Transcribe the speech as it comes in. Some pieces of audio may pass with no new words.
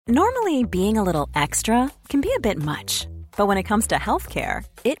Normally, being a little extra can be a bit much, but when it comes to healthcare,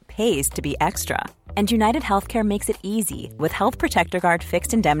 it pays to be extra. And United Healthcare makes it easy with Health Protector Guard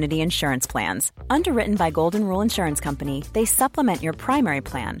fixed indemnity insurance plans. Underwritten by Golden Rule Insurance Company, they supplement your primary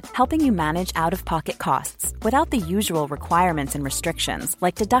plan, helping you manage out-of-pocket costs without the usual requirements and restrictions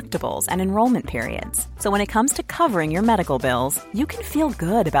like deductibles and enrollment periods. So when it comes to covering your medical bills, you can feel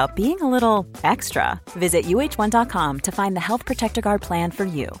good about being a little extra. Visit uh1.com to find the Health Protector Guard plan for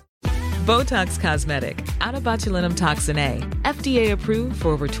you. Botox Cosmetic, out of botulinum toxin A, FDA approved for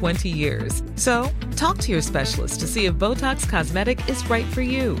over 20 years. So, talk to your specialist to see if Botox Cosmetic is right for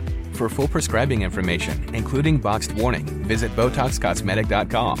you. For full prescribing information, including boxed warning, visit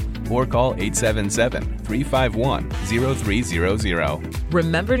BotoxCosmetic.com or call 877-351-0300.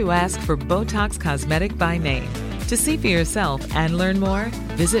 Remember to ask for Botox Cosmetic by name. To see for yourself and learn more,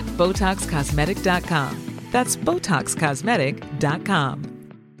 visit BotoxCosmetic.com. That's BotoxCosmetic.com.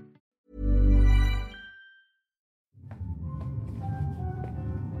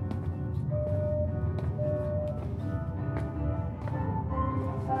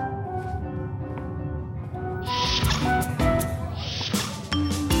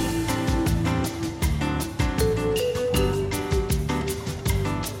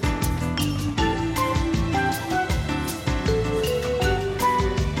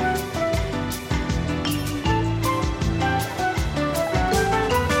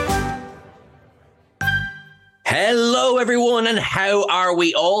 Hello, everyone, and how are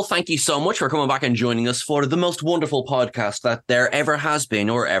we all? Thank you so much for coming back and joining us for the most wonderful podcast that there ever has been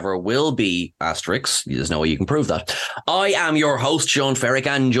or ever will be. Asterix, there's no way you can prove that. I am your host, Sean Ferrick,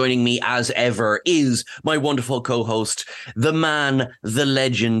 and joining me as ever is my wonderful co-host, the man, the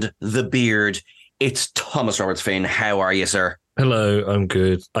legend, the beard. It's Thomas Roberts Finn. How are you, sir? Hello, I'm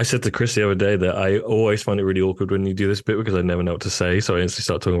good. I said to Chris the other day that I always find it really awkward when you do this bit because I never know what to say, so I instantly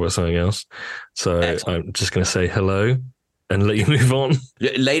start talking about something else. So excellent. I'm just going to say hello and let you move on.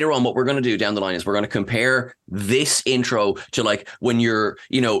 Later on, what we're going to do down the line is we're going to compare this intro to like when you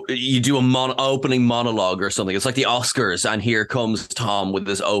do a opening monologue or something. It's like the Oscars, and here comes Tom with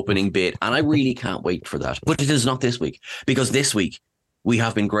this opening bit, and I really can't wait for that. But it is not this week, because this week we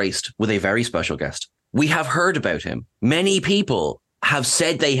have been graced with a very special guest. We have heard about him. Many people have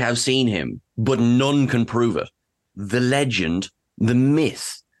said they have seen him, but none can prove it. The legend, the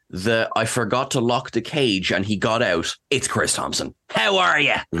myth, I forgot to lock the cage and he got out. It's Chris Thompson. How are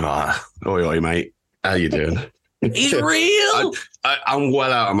you? Oi, mate. How you doing? He's real. I'm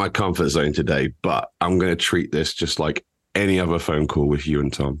well out of my comfort zone today, but I'm going to treat this just like any other phone call with you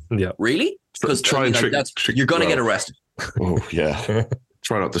and Tom. Yeah. Really? Because you're going to get arrested. Oh, yeah.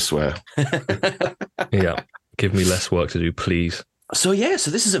 Try not to swear. Yeah. Give me less work to do, please. So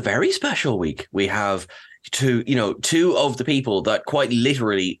this is a very special week. We have two of the people that quite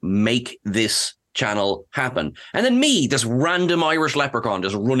literally make this channel happen. And then me, this random Irish leprechaun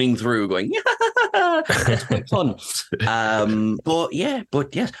just running through going, it's quite fun. But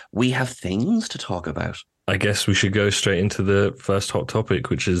yes, we have things to talk about. I guess we should go straight into the first hot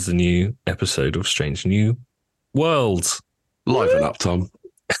topic, which is the new episode of Strange New Worlds. Liven up, Tom.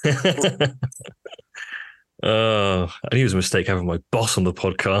 Oh, I knew it was a mistake having my boss on the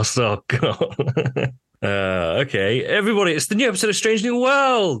podcast. Oh, God. Okay, everybody, it's the new episode of Strange New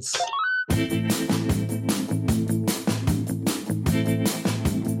Worlds.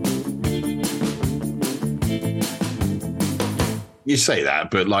 You say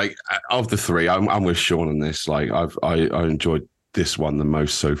that, but like of the three, I'm with Sean on this. Like I enjoyed this one the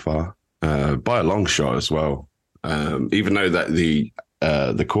most so far, by a long shot as well. Even though that the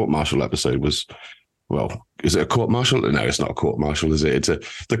court-martial episode was, well, is it a court-martial? No, it's not a court-martial, is it?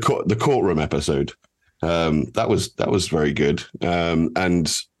 It's the courtroom episode. That was very good.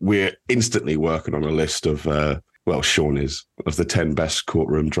 And we're instantly working on a list of, Sean is, of the 10 best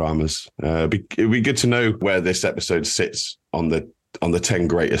courtroom dramas. It'd be good to know where this episode sits on the 10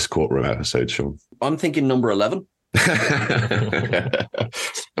 greatest courtroom episodes, Sean. I'm thinking number 11. I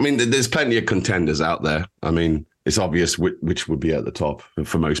mean, there's plenty of contenders out there. I mean, it's obvious which would be at the top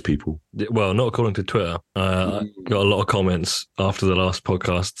for most people. Well, not according to Twitter. I got a lot of comments after the last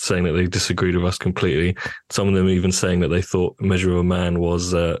podcast saying that they disagreed with us completely. Some of them even saying that they thought Measure of a Man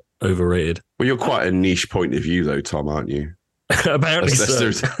was overrated. Well, you're quite a niche point of view, though, Tom, aren't you? Apparently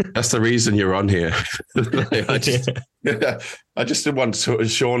that's the reason you're on here. I just didn't want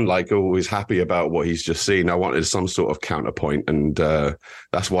Sean like always happy about what he's just seen. I wanted some sort of counterpoint, and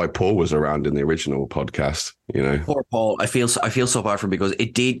that's why Paul was around in the original podcast. You know, poor Paul. I feel so bad for him because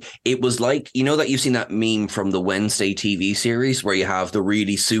it was like, you know, that you've seen that meme from the Wednesday TV series where you have the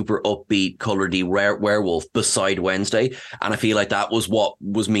really super upbeat coloredy werewolf beside Wednesday, and I feel like that was what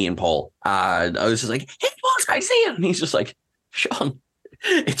was me and Paul. And I was just like, hey, Paul's I see it, and he's just like, Sean,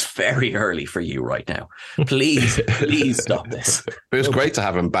 it's very early for you right now. Please stop this. It was great to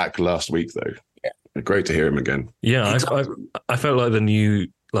have him back last week, though. Yeah, great to hear him again. Yeah, I felt like the new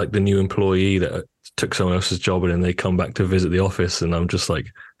employee that took someone else's job and then they come back to visit the office, and I'm just like,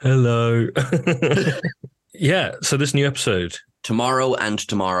 hello. Yeah. So this new episode, tomorrow and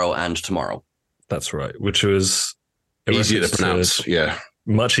tomorrow and tomorrow. That's right. Which was easier to pronounce. Yeah,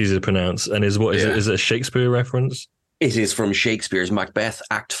 much easier to pronounce. And is it a Shakespeare reference? It is from Shakespeare's Macbeth,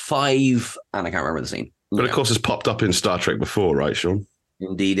 Act 5, and I can't remember the scene. But of course, it's popped up in Star Trek before, right, Sean?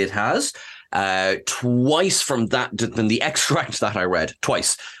 Indeed, it has. Twice from the extract that I read,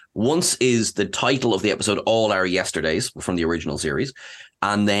 twice. Once is the title of the episode, All Our Yesterdays, from the original series.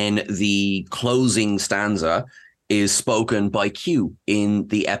 And then the closing stanza is spoken by Q in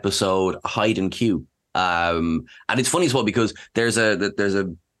the episode Hide and Q. And it's funny as well because there's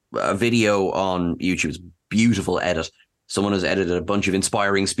a video on YouTube. It's beautiful edit. Someone has edited a bunch of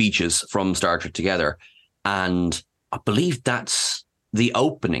inspiring speeches from Star Trek Together, and I believe that's the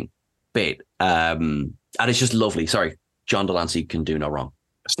opening bit. And it's just lovely. Sorry, John Delancey can do no wrong.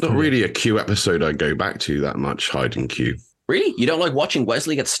 It's not really a Q episode I go back to that much. Hide and Q. Really? You don't like watching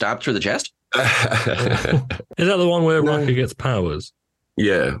Wesley get stabbed through the chest? Is that the one where Riker gets powers?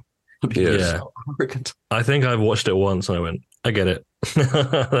 Yeah. Yeah. So arrogant. I think I watched it once and I went, I get it.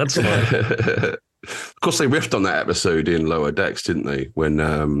 That's fine. Of course, they riffed on that episode in Lower Decks, didn't they?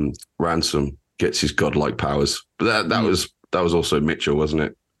 When Ransom gets his godlike powers. But that was also Mitchell, wasn't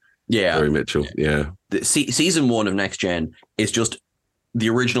it? Yeah. Gary Mitchell, yeah. Season 1 of Next Gen is just the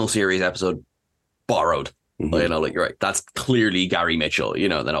original series episode borrowed. Mm-hmm. You know, like, you're right. That's clearly Gary Mitchell. You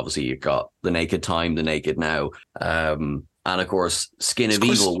know, then obviously you've got The Naked Time, The Naked Now. And of course, Skin of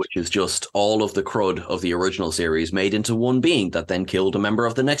Evil, which is just all of the crud of the original series made into one being that then killed a member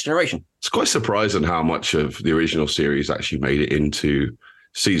of the Next Generation. It's quite surprising how much of the original series actually made it into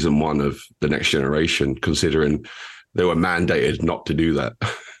season 1 of the Next Generation, considering they were mandated not to do that,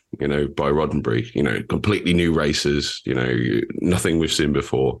 you know, by Roddenberry. You know, completely new races, you know, nothing we've seen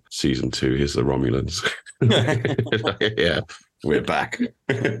before. Season 2, here's the Romulans. Yeah. We're back.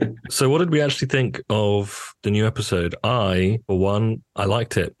 So what did we actually think of the new episode? For one, I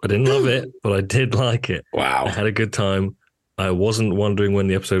liked it. I didn't love it, but I did like it. Wow. I had a good time. I wasn't wondering when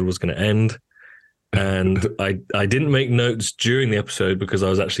the episode was going to end. And I didn't make notes during the episode because I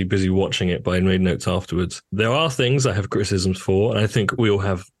was actually busy watching it, but I made notes afterwards. There are things I have criticisms for, and I think we all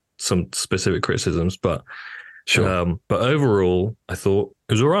have some specific criticisms, but sure. But overall, I thought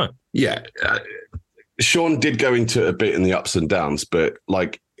it was all right. Yeah. Sean did go into a bit in the ups and downs, but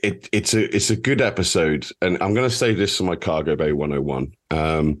like it's a good episode. And I'm going to say this for my Cargo Bay 101.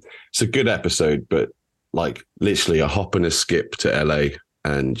 It's a good episode, but like literally a hop and a skip to LA,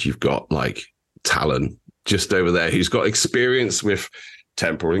 and you've got like Talon just over there who's got experience with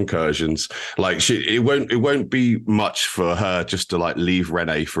temporal incursions. Like it won't be much for her just to like leave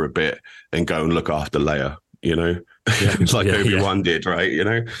Renee for a bit and go and look after Leia, you know, like Obi-Wan did, right? You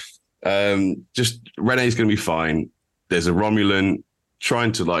know. Just Renee's going to be fine. There's a Romulan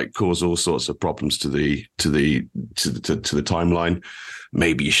trying to like cause all sorts of problems to the timeline.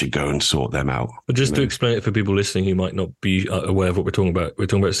 Maybe you should go and sort them out. But just to explain it for people listening who might not be aware of what we're talking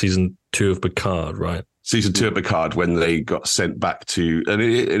about season 2 of Picard, right? Season 2 of Picard, when they got sent back to, and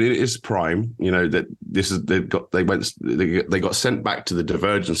it is Prime, you know, that this is, they got sent back to the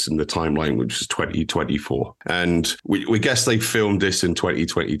divergence in the timeline, which is 2024. And we guess they filmed this in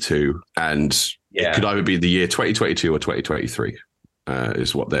 2022, and it could either be the year 2022 or 2023,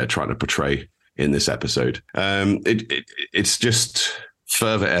 is what they're trying to portray in this episode. It's just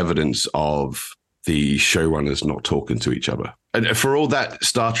further evidence of the showrunners not talking to each other. And for all that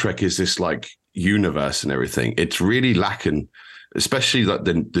Star Trek is this like universe and everything, it's really lacking, especially like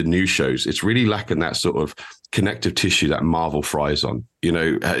the new shows. It's really lacking that sort of connective tissue that Marvel thrives on. You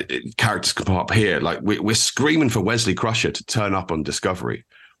know, characters come up here. Like we're screaming for Wesley Crusher to turn up on Discovery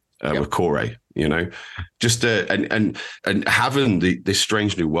with Corey. You know, just and having this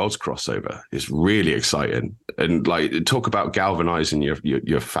Strange New Worlds crossover is really exciting. And like talk about galvanizing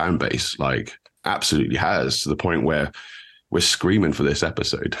your fan base, like absolutely has, to the point where we're screaming for this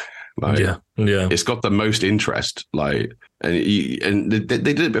episode. Like, yeah. it's got the most interest. Like, and they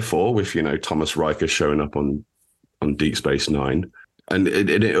did it before with, you know, Thomas Riker showing up on Deep Space Nine, and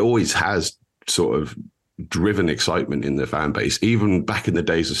it always has sort of driven excitement in the fan base, even back in the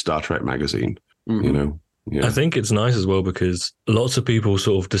days of Star Trek magazine. You know, I think it's nice as well because lots of people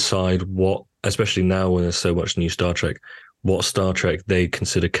sort of decide what, especially now when there's so much new Star Trek, what Star Trek they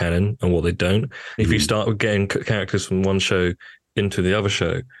consider canon and what they don't. If you start getting characters from one show into the other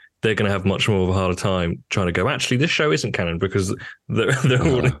show, they're going to have much more of a harder time trying to go, actually, this show isn't canon because they're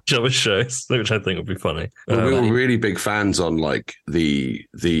all in each other's shows, which I think would be funny. Well, we were really big fans on like the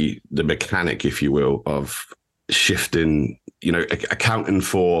mechanic, if you will, of shifting, you know, accounting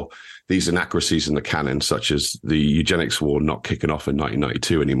for these inaccuracies in the canon, such as the eugenics war not kicking off in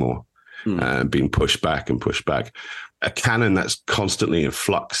 1992 anymore, being pushed back. A canon that's constantly in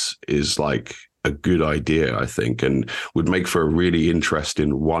flux is like a good idea, I think, and would make for a really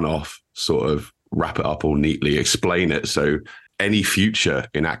interesting one-off sort of wrap it up all neatly, explain it. So any future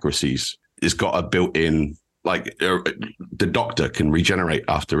inaccuracies has got a built-in, like the Doctor can regenerate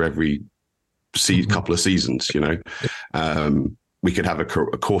after every couple of seasons, you know. We could have a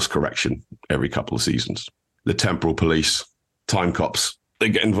course correction every couple of seasons. The temporal police, time cops, they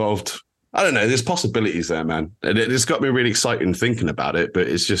get involved. I don't know. There's possibilities there, man. And it's got me really excited thinking about it, but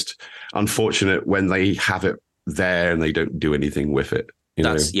it's just unfortunate when they have it there and they don't do anything with it.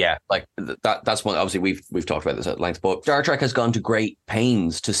 That's one. Obviously, we've talked about this at length, but Star Trek has gone to great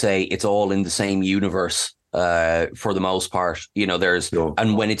pains to say it's all in the same universe for the most part. You know,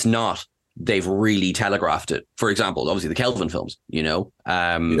 and when it's not, they've really telegraphed it. For example, obviously the Kelvin films, you know,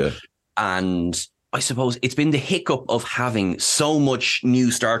 and I suppose it's been the hiccup of having so much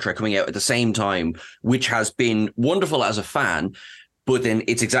new Star Trek coming out at the same time, which has been wonderful as a fan. But then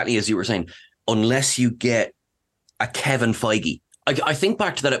it's exactly as you were saying, unless you get a Kevin Feige. I think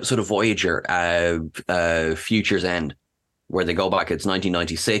back to that episode of Voyager, Future's End, where they go back, it's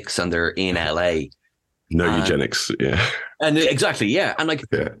 1996 and they're in LA. No eugenics. Yeah. And exactly. Yeah. And like,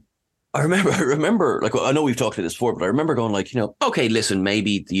 I remember, like, I know we've talked about this before, but I remember going like, you know, okay, listen,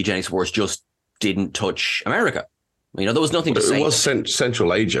 maybe the eugenics wars just didn't touch America. You know, there was nothing to say. It was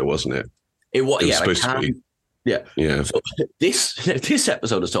Central Asia, wasn't it? It was supposed to be. Yeah. So this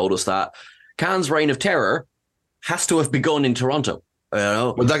episode has told us that Khan's reign of terror has to have begun in Toronto.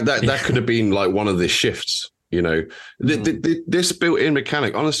 Well, that could have been like one of the shifts. You know, this built-in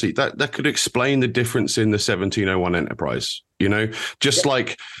mechanic, honestly, that could explain the difference in the 1701 Enterprise. You know, just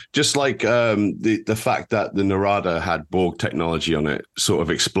like the fact that the Narada had Borg technology on it sort of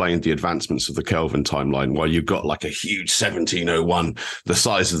explained the advancements of the Kelvin timeline, while you've got like a huge 1701, the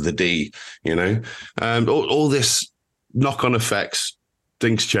size of the D. You know, all this knock-on effects,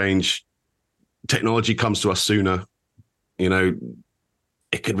 things change, technology comes to us sooner. You know,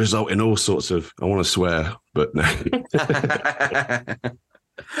 it could result in all sorts of, I want to swear, but no.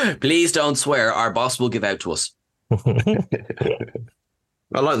 Please don't swear. Our boss will give out to us.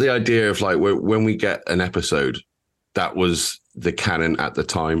 I like the idea of like when we get an episode that was the canon at the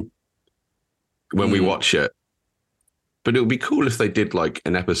time when we watch it. But it would be cool if they did like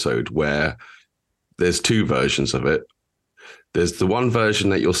an episode where there's two versions of it. There's the one version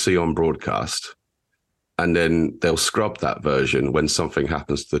that you'll see on broadcast, and then they'll scrub that version when something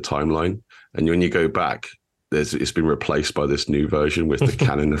happens to the timeline. And when you go back, it's been replaced by this new version with the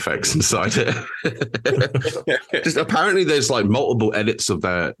canon effects inside it. Just apparently there's like multiple edits of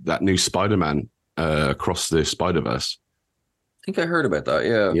that new Spider-Man across the Spider-Verse. I think I heard about that,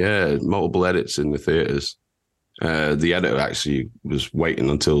 yeah. Yeah, multiple edits in the theaters. The editor actually was waiting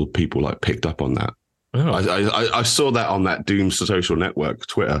until people like picked up on that. Oh. I saw that on that Doom social network,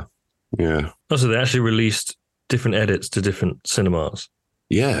 Twitter. Yeah. Oh, so they actually released different edits to different cinemas.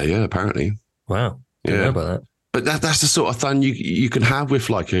 Yeah, apparently. Wow. Didn't know about that. But that's the sort of thing you can have with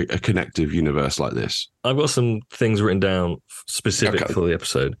like a connective universe like this. I've got some things written down specific for the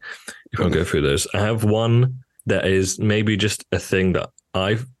episode. If I go through those, I have one that is maybe just a thing that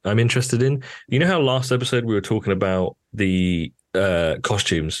I'm interested in. You know how last episode we were talking about the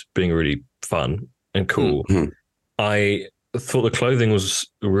costumes being really fun and cool? Mm-hmm. I thought the clothing was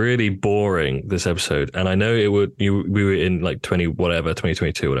really boring this episode, and I know we were in like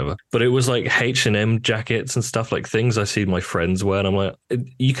 2022 whatever, but it was like H&M jackets and stuff, like things I see my friends wear, and I'm like,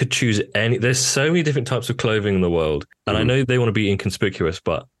 you could choose any. There's so many different types of clothing in the world, and I know they want to be inconspicuous,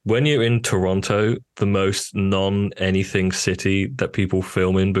 but when you're in Toronto, the most non-anything city that people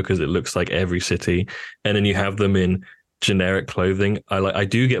film in because it looks like every city, and then you have them in generic clothing, I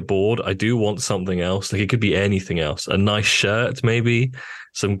do get bored. I do want something else. Like it could be anything else. A nice shirt, maybe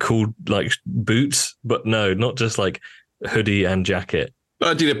some cool like boots, but no, not just like hoodie and jacket. But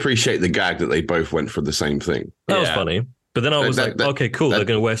I did appreciate the gag that they both went for the same thing. That was funny. But then I was okay, cool. They're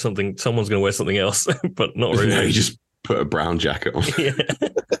going to wear something. Someone's going to wear something else, but not really. No, you just put a brown jacket on. Yeah.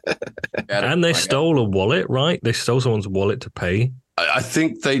 And they stole a wallet, right? They stole someone's wallet to pay. I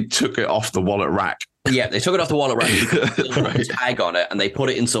think they took it off the wallet rack. Yeah, they took it off the wallet rack, put a tag on it, and they put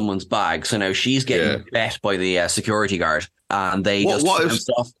it in someone's bag. So now she's getting bet by the security guard, and they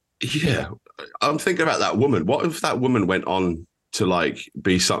Yeah, I'm thinking about that woman. What if that woman went on to like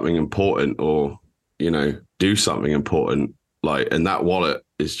be something important, or do something important, like, and that wallet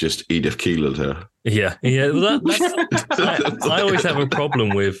is just Edith Keeler to her? Yeah. I always have a problem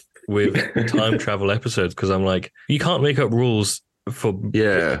with time travel episodes because I'm like, you can't make up rules for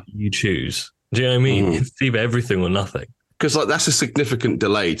you choose. Do you know what I mean? Mm. It's either everything or nothing. Because like that's a significant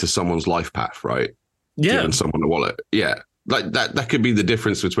delay to someone's life path, right? Yeah. Giving someone a wallet. Yeah. Like that could be the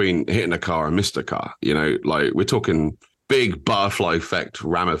difference between hitting a car and missed a car. Like we're talking big butterfly effect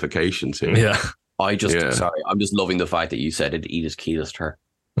ramifications here. Yeah. I'm just loving the fact that you said it Edith Keeler's her.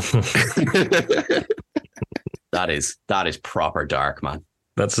 That is proper dark, man.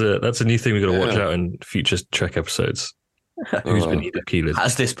 That's a new thing we've got to watch out in future Trek episodes. Who's been Edith Keeler?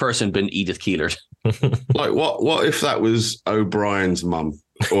 Has this person been Edith Keeler? Like what if that was O'Brien's mum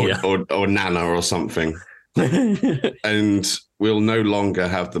or Nana or something? And we'll no longer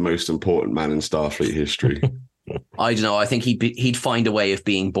have the most important man in Starfleet history. I don't know. I think he'd find a way of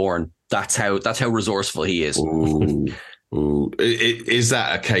being born. That's how resourceful he is. Ooh. Is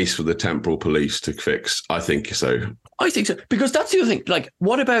that a case for the temporal police to fix? I think so. I think so, because that's the other thing. Like,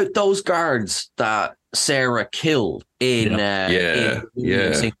 what about those guards that Sarah killed in? I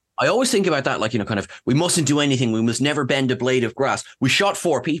always think about that, like, kind of, we mustn't do anything. We must never bend a blade of grass. We shot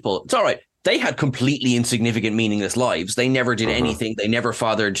 4 people. It's all right. They had completely insignificant, meaningless lives. They never did anything. They never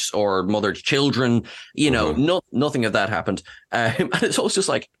fathered or mothered children. Nothing of that happened. And it's always just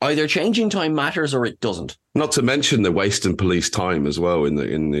like, either changing time matters or it doesn't. Not to mention the wasting police time as well in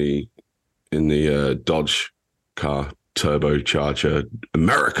the Dodge car, turbocharger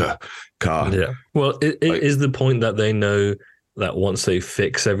America car. Yeah. Well, is the point that they know that once they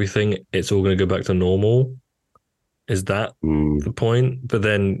fix everything, it's all going to go back to normal? Is that the point? But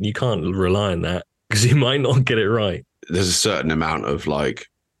then you can't rely on that because you might not get it right. There's a certain amount of like,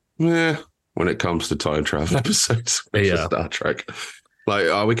 when it comes to time travel episodes for Star Trek.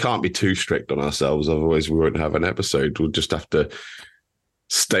 Like, we can't be too strict on ourselves. Otherwise, we won't have an episode. We'll just have to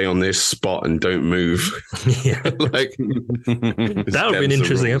stay on this spot and don't move. Yeah. Like, that would be an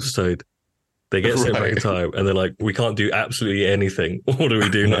interesting episode. They get sent back in time and they're like, we can't do absolutely anything. What do we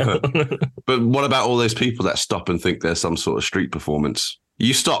do now? But what about all those people that stop and think there's some sort of street performance?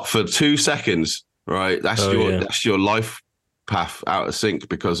 You stop for 2 seconds, right? That's your life path out of sync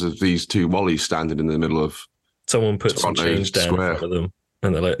because of these 2 Wallies standing in the middle of someone put some change down in front of them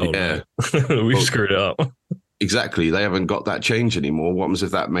and they're like, no, we screwed it up. Exactly. They haven't got that change anymore. What happens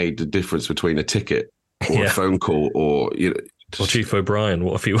if that made the difference between a ticket or a phone call or or Chief O'Brien?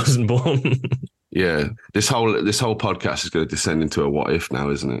 What if he wasn't born? Yeah, this whole podcast is going to descend into a what if now,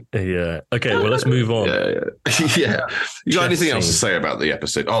 isn't it? Yeah. Okay. Well, let's move on. Yeah. You got anything else to say about the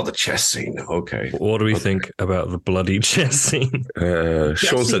episode? Oh, the chess scene. Okay. What do we think about the bloody chess scene?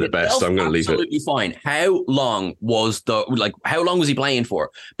 Sean said it best. I'm going to leave it. Absolutely fine. How long was he playing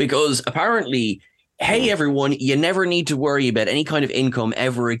for? Because apparently, hey, everyone, you never need to worry about any kind of income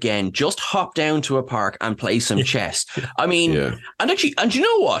ever again. Just hop down to a park and play some chess. I mean, and you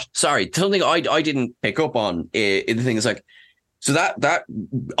know what? Sorry, something I didn't pick up on. The thing is like, so that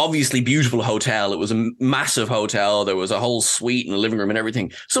obviously beautiful hotel, it was a massive hotel. There was a whole suite and a living room and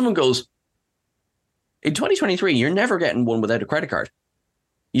everything. Someone goes, in 2023, you're never getting one without a credit card.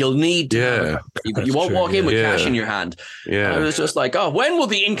 You'll need to. You won't walk in with cash in your hand. Yeah. And I was just like, when will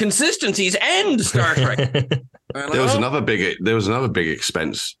the inconsistencies end, Star Trek? There was another big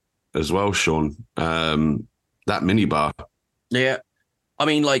expense as well, Sean. That minibar. Yeah. I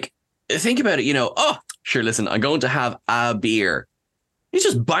mean, like, think about it, sure, listen, I'm going to have a beer. He's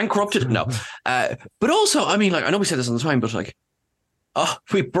just bankrupted. No. But also, I mean, like, I know we said this all the time, but like,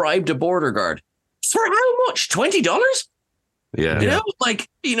 we bribed a border guard. For how much? $20? Yeah.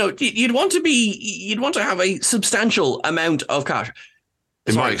 You'd want to have a substantial amount of cash.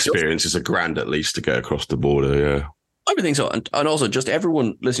 In my experience, it's $1,000 at least to get across the border. Yeah. I would think so. And also, just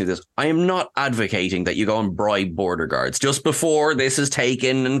everyone listening to this, I am not advocating that you go and bribe border guards just before this is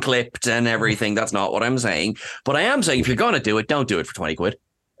taken and clipped and everything. That's not what I'm saying. But I am saying if you're going to do it, don't do it for 20 quid.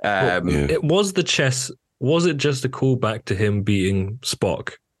 It was the chess. Was it just a callback to him beating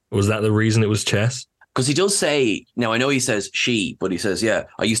Spock? Was that the reason it was chess? Because he does say, now I know he says she, but he says,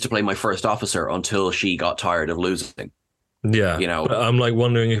 I used to play my first officer until she got tired of losing. Yeah. You know, but I'm like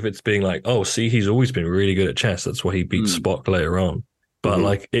wondering if it's being like, oh, see, he's always been really good at chess. That's why he beat Spock later on. But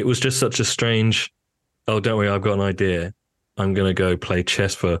like, it was just such a strange, oh, don't worry, I've got an idea. I'm going to go play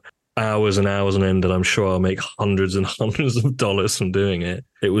chess for hours and hours on end, and I'm sure I'll make hundreds and hundreds of dollars from doing it.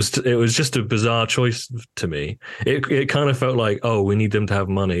 It was just a bizarre choice to me. It kind of felt like, oh, we need them to have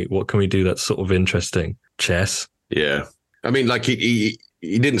money. What can we do that's sort of interesting? Chess. Yeah. I mean, like he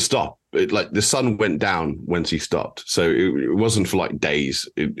didn't stop. Like the sun went down once he stopped. So it wasn't for like days.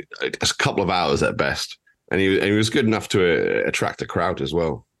 It's a couple of hours at best. And he was good enough to attract a crowd as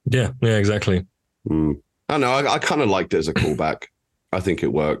well. Yeah, exactly. I don't know. I kind of liked it as a callback. I think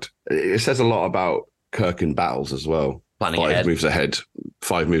it worked. It says a lot about Kirk in battles as well. Planning 5 moves ahead.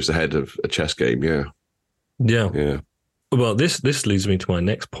 5 moves ahead of a chess game. Yeah. Yeah. Well, this leads me to my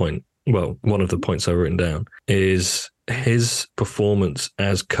next point. Well, one of the points I've written down is his performance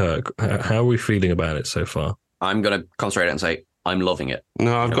as Kirk. How are we feeling about it so far? I'm going to come straight out and say I'm loving it.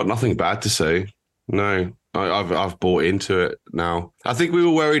 No, I've got nothing bad to say. No, I've bought into it now. I think we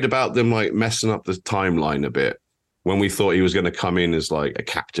were worried about them like messing up the timeline a bit when we thought he was going to come in as like a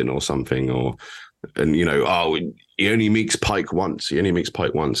captain or something, and he only meets Pike once.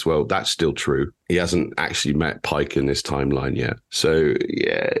 Well, that's still true. He hasn't actually met Pike in this timeline yet. So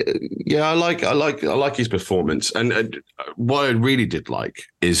yeah, I like his performance. And what I really did like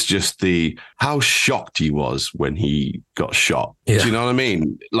is just how shocked he was when he got shot. Yeah. Do you know what I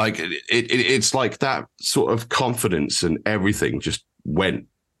mean? Like it's like that sort of confidence and everything just went,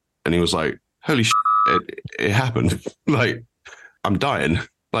 and he was like, "Holy shit, it happened!" Like, I'm dying.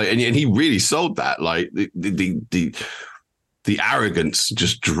 Like, and he really sold that. Like the arrogance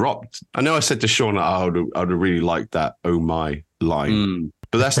just dropped. I know I said to Sean, I'd have really liked that "oh my" line,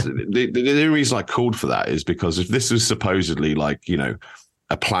 but that's the only reason I called for that is because if this was supposedly like, you know,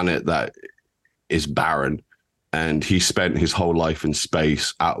 a planet that is barren, and he spent his whole life in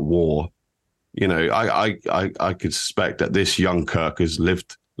space at war, you know, I could suspect that this young Kirk has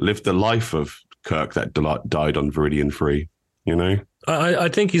lived the life of Kirk that died on Viridian 3. You know. I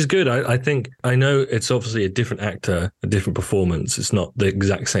think he's good. I think, I know it's obviously a different actor, a different performance. It's not the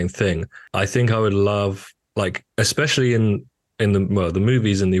exact same thing. I think I would love, like, especially in the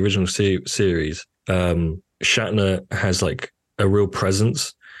movies in the original series, Shatner has like a real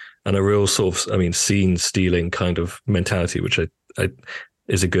presence and a real sort of, scene stealing kind of mentality, which I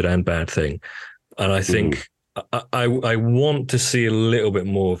is a good and bad thing. And I think I want to see a little bit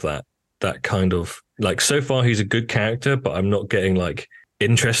more of that kind of, like, so far he's a good character, but I'm not getting like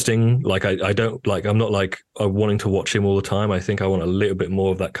interesting. Like I don't like, I'm not like wanting to watch him all the time. I think I want a little bit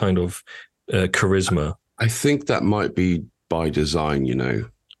more of that kind of charisma. I think that might be by design, you know,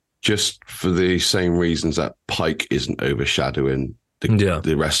 just for the same reasons that Pike isn't overshadowing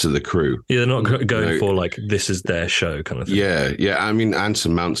the rest of the crew. Yeah, they're not going for like, this is their show kind of thing. Yeah. I mean,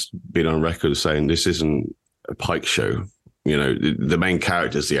 Anson Mount's been on record saying this isn't a Pike show. You know, the main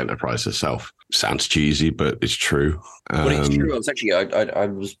character is the Enterprise herself. Sounds cheesy, but it's true. But it's true. It's actually, I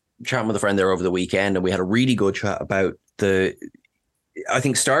was chatting with a friend there over the weekend, and we had a really good chat about I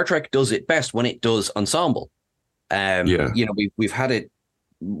think Star Trek does it best when it does ensemble. You know, we've had it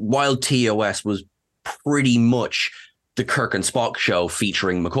while TOS was pretty much the Kirk and Spock show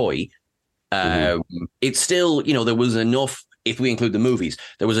featuring McCoy. It's still, you know, there was enough. If we include the movies,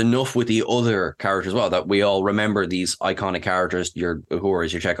 there was enough with the other characters as well that we all remember these iconic characters. Your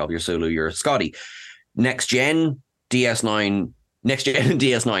Uhura's, your Chekhov, your Sulu, your Scotty. Next Gen and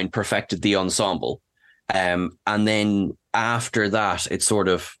DS9 perfected the ensemble, and then after that, we sort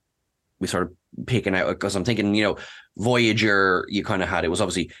of picking out, because I'm thinking, you know, Voyager, you kind of had, it was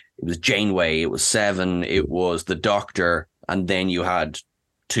Janeway, it was Seven, it was the Doctor, and then you had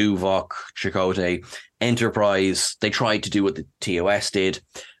Tuvok, Chakotay. Enterprise, they tried to do what the TOS did.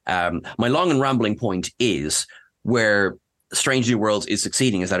 My long and rambling point is where Strange New Worlds is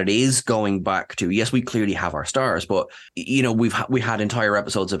succeeding is that it is going back to, yes, we clearly have our stars, but, you know, we had entire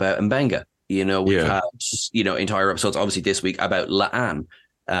episodes about Mbenga. You know, we've had, you know, entire episodes, obviously this week, about La'an.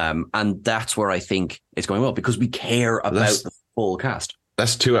 And that's where I think it's going well, because we care about the full cast.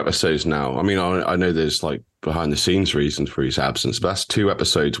 That's 2 episodes now. I mean, I know there's like behind the scenes reasons for his absence, but that's 2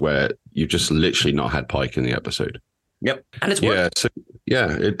 episodes where you've just literally not had Pike in the episode. Yep. And it's worked.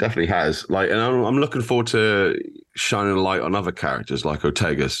 It definitely has. Like, and I'm looking forward to shining a light on other characters like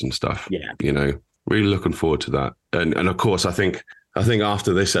Ortegas and stuff. Yeah. You know, really looking forward to that. And of course, I think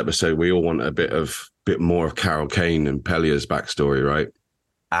after this episode, we all want a bit more of Carol Kane and Pelia's backstory, right?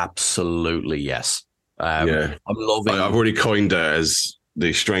 Absolutely, yes. I'm loving. I've already coined her as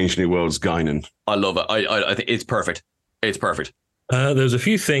the Strange New Worlds Guinan. I love it. I think it's perfect. It's perfect. There's a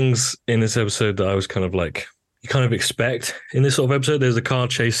few things in this episode that I was kind of like, you kind of expect in this sort of episode. There's a car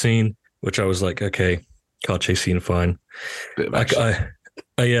chase scene, which I was like, okay, car chase scene, fine. Bit of action.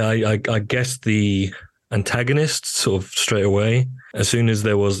 I guessed the antagonist sort of straight away. As soon as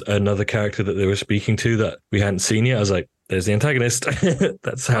there was another character that they were speaking to that we hadn't seen yet, I was like, there's the antagonist.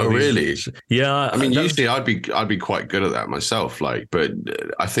 That's how. Oh, really? Yeah. I mean, usually I'd be quite good at that myself, like, but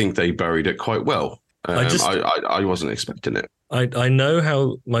I think they buried it quite well. I wasn't expecting it. I know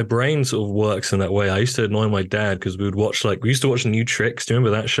how my brain sort of works in that way. I used to annoy my dad because we used to watch New Tricks. Do you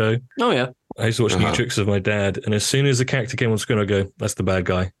remember that show? Oh, yeah. I used to watch New Tricks with my dad. And as soon as the character came on screen, I'd go, that's the bad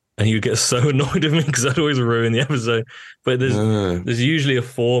guy. And he would get so annoyed with me because I'd always ruin the episode. But there's usually a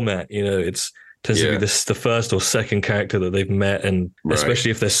format, it tends to be the first or second character that they've met. And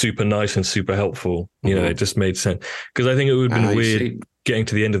especially if they're super nice and super helpful, it just made sense. Because I think it would have been weird getting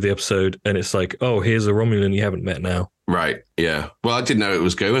to the end of the episode and it's like, oh, here's a Romulan you haven't met now. Right. Yeah. Well, I didn't know it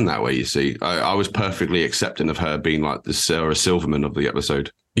was going that way, you see. I was perfectly accepting of her being like the Sarah Silverman of the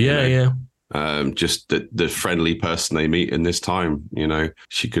episode. Yeah, yeah. Just the friendly person they meet in this time,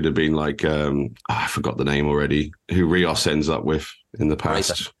 she could have been like, I forgot the name already, who Rios ends up with in the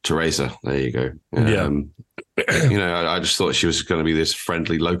past. Teresa. There you go. I just thought she was going to be this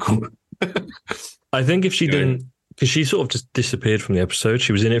friendly local. I think if she didn't, because she sort of just disappeared from the episode.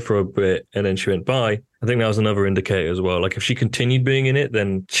 She was in it for a bit and then she went by. I think that was another indicator as well. Like if she continued being in it,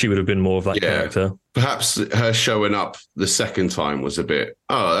 then she would have been more of that character. Perhaps her showing up the second time was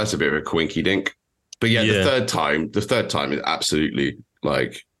that's a bit of a quinky dink. But the third time is absolutely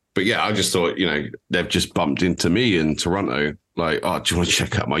like, but yeah, I just thought, they've just bumped into me in Toronto. Like, oh, do you want to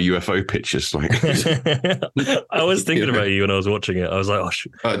check out my UFO pictures? Like, I was thinking about you when I was watching it. I was like, oh,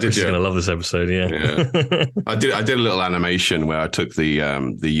 she's going to love this episode. Yeah. I did a little animation where I took the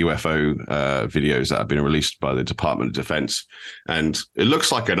UFO videos that have been released by the Department of Defense, and it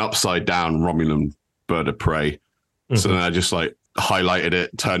looks like an upside down Romulan bird of prey. Mm-hmm. So then I just like highlighted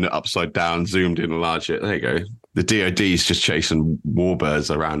it, turned it upside down, zoomed in, enlarged it. There you go. The DoD is just chasing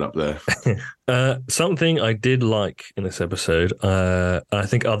warbirds around up there. Something I did like in this episode, I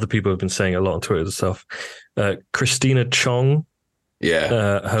think other people have been saying a lot on Twitter and stuff. Christina Chong,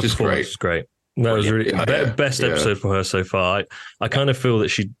 her performance was great. That was really best episode for her so far. I kind of feel that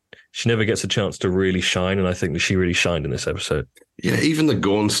she never gets a chance to really shine, and I think that she really shined in this episode. Yeah, even the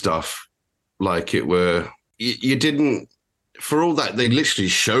Gorn stuff, like you didn't. For all that, they literally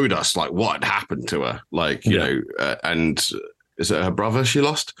showed us like what had happened to her, like and is it her brother she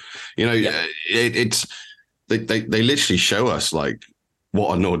lost? It's they literally show us like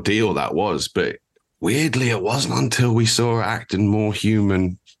what an ordeal that was. But weirdly, it wasn't until we saw her acting more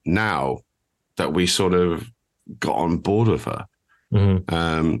human now that we sort of got on board with her.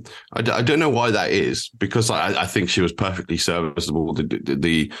 Mm-hmm. I don't know why that is, because I think she was perfectly serviceable.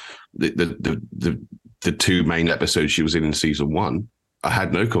 The two main episodes she was in season 1, I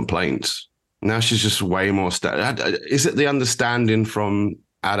had no complaints. Now she's just way more. Is it the understanding from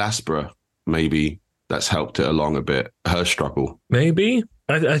Ad Astra? Maybe that's helped it along a bit. Her struggle. Maybe.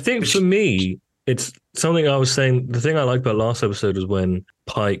 I think for me, it's something I was saying. The thing I liked about last episode was when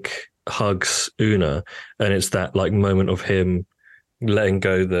Pike hugs Una, and it's that like moment of him letting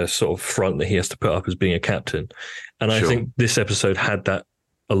go the sort of front that he has to put up as being a captain. And I think this episode had that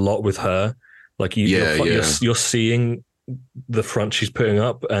a lot with her. Like you're seeing the front she's putting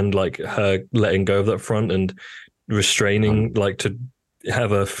up and like her letting go of that front and restraining, like to have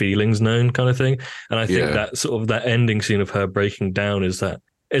her feelings known kind of thing. And I think that sort of that ending scene of her breaking down is that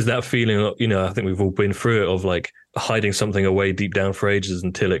feeling of, I think we've all been through it, of like hiding something away deep down for ages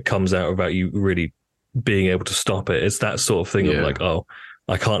until it comes out about you really being able to stop it. It's that sort of thing of like, oh,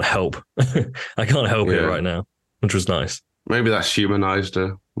 I can't help. I can't help it right now, which was nice. Maybe that's humanized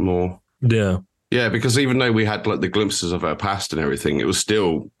her more. Yeah. Yeah, because even though we had like the glimpses of her past and everything, it was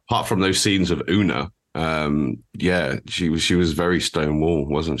still, apart from those scenes of Una, she was very stonewall,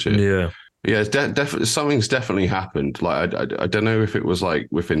 wasn't she? Yeah. Yeah, something's definitely happened. Like I don't know if it was like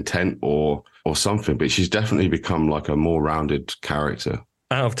with intent or something, but she's definitely become like a more rounded character.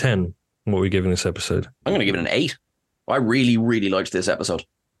 Out of 10, what are we giving this episode? I'm going to give it an 8. I really, really liked this episode.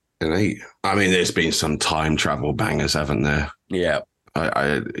 An 8. I mean, there's been some time travel bangers, haven't there? Yeah.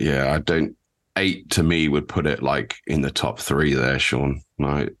 I don't. 8 to me would put it like in the top 3 there, Sean.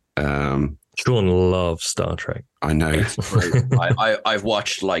 Right? Sean loves Star Trek. I know. I've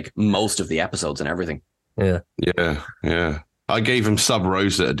watched like most of the episodes and everything. Yeah. I gave him Sub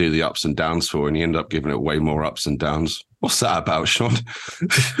Rosa to do the ups and downs for, and he ended up giving it way more ups and downs. What's that about, Sean?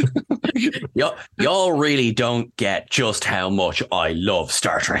 Y'all really don't get just how much I love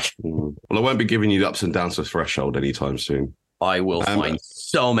Star Trek. Well, I won't be giving you the ups and downs for Threshold anytime soon. I will find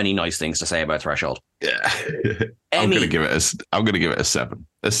so many nice things to say about Threshold. Yeah. I'm Emmy. gonna give it a 7.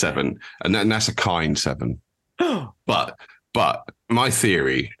 A 7. And that's a kind 7. But my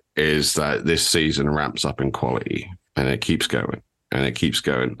theory is that this season ramps up in quality and it keeps going. And it keeps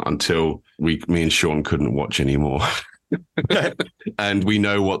going until me and Sean couldn't watch anymore. And we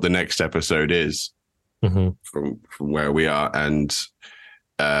know what the next episode is from where we are. And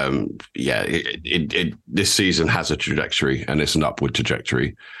this season has a trajectory, and it's an upward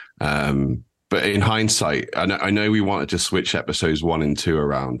trajectory. But in hindsight, I know we wanted to switch episodes 1 and 2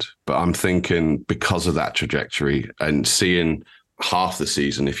 around, but I'm thinking because of that trajectory and seeing half the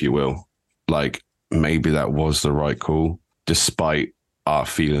season, if you will, like maybe that was the right call, despite our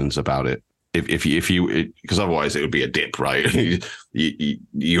feelings about it. If you because otherwise it would be a dip, right?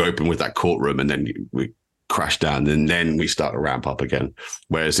 you open with that courtroom and then we crash down and then we start to ramp up again.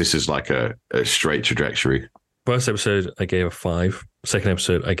 Whereas this is like a straight trajectory. First episode, I gave a 5. Second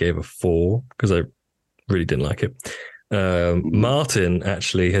episode, I gave a 4 because I really didn't like it. Martin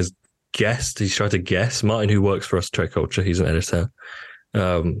actually has guessed. He's tried to guess. Martin, who works for us, TrekCulture, he's an editor,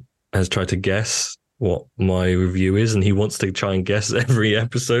 has tried to guess what my review is, and he wants to try and guess every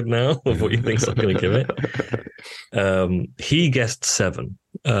episode now of what he thinks I'm going to give it. He guessed 7.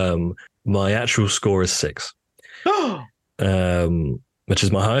 My actual score is 6, which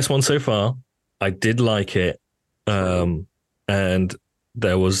is my highest one so far. I did like it. And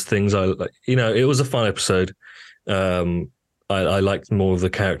there was things I like, it was a fun episode. I liked more of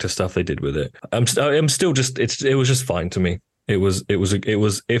the character stuff they did with it. I'm still just, it was just fine to me.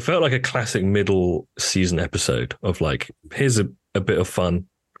 It felt like a classic middle season episode of like, here's a bit of fun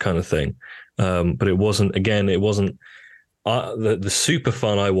kind of thing. But it wasn't the super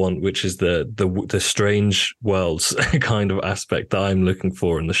fun I want, which is the strange worlds kind of aspect that I'm looking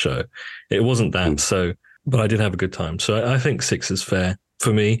for in the show. It wasn't that. So, but I did have a good time. So I think 6 is fair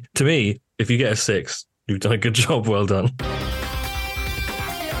for me. To me, if you get a 6, you've done a good job. Well done.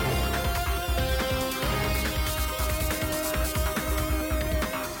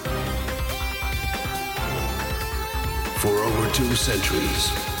 For over 2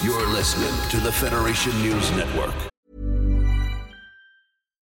 centuries, you're listening to the Federation News Network.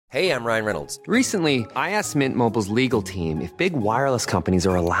 Hey, I'm Ryan Reynolds. Recently, I asked Mint Mobile's legal team if big wireless companies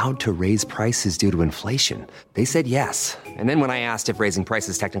are allowed to raise prices due to inflation. They said yes. And then when I asked if raising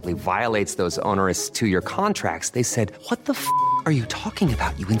prices technically violates those onerous 2-year contracts, they said, "What the f*** are you talking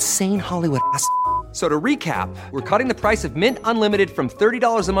about, you insane Hollywood ass?" So to recap, we're cutting the price of Mint Unlimited from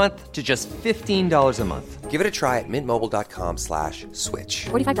 $30 a month to just $15 a month. Give it a try at mintmobile.com/switch.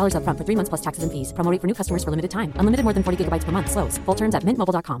 $45 up front for 3 months plus taxes and fees. Promo rate for new customers for limited time. Unlimited more than 40 gigabytes per month. Slows full terms at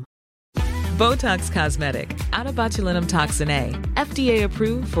mintmobile.com. Botox Cosmetic, out of botulinum toxin A, FDA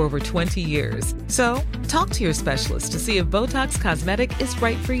approved for over 20 years. So, talk to your specialist to see if Botox Cosmetic is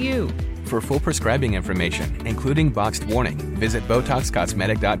right for you. For full prescribing information, including boxed warning, visit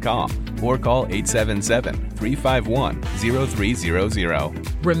BotoxCosmetic.com or call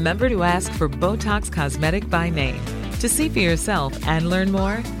 877-351-0300. Remember to ask for Botox Cosmetic by name. To see for yourself and learn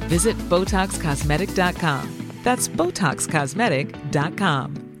more, visit BotoxCosmetic.com. That's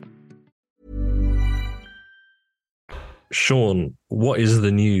BotoxCosmetic.com. Sean, what is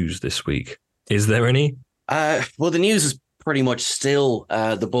the news this week? Is there any? Well, the news is pretty much still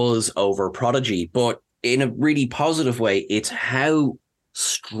the buzz over Prodigy, but in a really positive way, it's how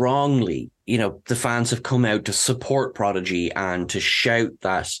strongly, the fans have come out to support Prodigy and to shout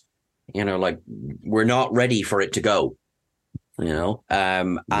that, like, we're not ready for it to go,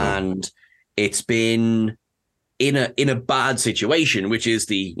 and it's been in a bad situation, which is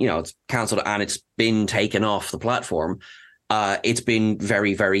it's cancelled and it's been taken off the platform. It's been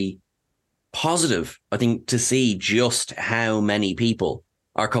very, very positive, I think, to see just how many people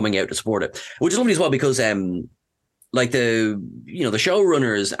are coming out to support it, which is lovely as well, because the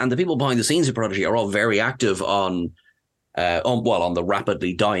showrunners and the people behind the scenes of Prodigy are all very active on the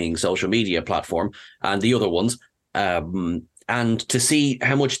rapidly dying social media platform and the other ones, and to see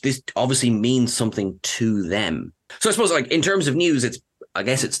how much this obviously means something to them. So I suppose, like, in terms of news, I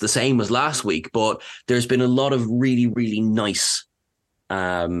guess it's the same as last week, but there's been a lot of really, really nice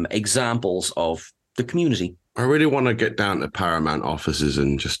examples of the community. I really want to get down to Paramount offices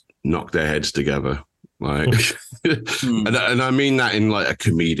and just knock their heads together. Like, and I mean that in like a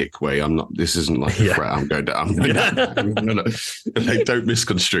comedic way. This isn't like a threat. I'm going to, like, don't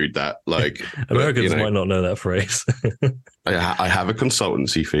misconstrue that. Like, Americans might not know that phrase. I have a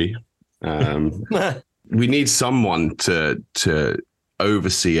consultancy fee. We need someone to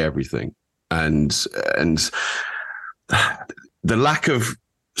oversee everything, and the lack of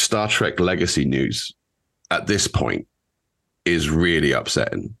Star Trek Legacy news at this point is really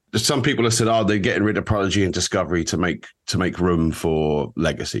upsetting. Some people have said, "Oh, they're getting rid of Prodigy and Discovery to make room for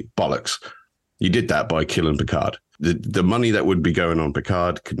Legacy." Bollocks! You did that by killing Picard. The money that would be going on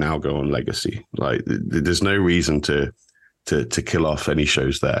Picard could now go on Legacy. Like, there's no reason to kill off any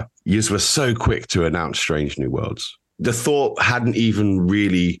shows there. You were so quick to announce Strange New Worlds. The thought hadn't even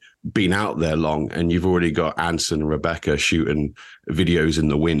really been out there long, and you've already got Anson and Rebecca shooting videos in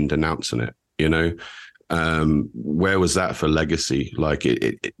the wind announcing it. You know, where was that for Legacy? Like,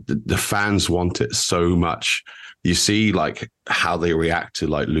 the fans want it so much. You see, like, how they react to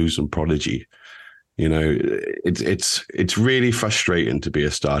like losing Prodigy. You know, it's really frustrating to be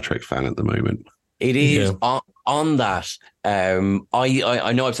a Star Trek fan at the moment. It is. On that. I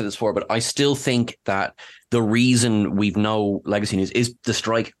know I've said this before, but I still think that the reason we've no Legacy news is the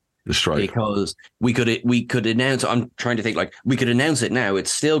strike. The strike, because we could announce. I'm trying to think, like, we could announce it now.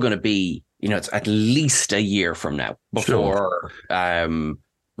 It's still going to be, you know, it's at least a year from now before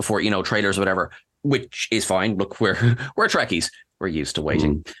trailers or whatever, which is fine. Look, we're Trekkies. We're used to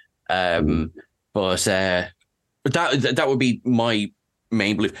waiting. But that would be my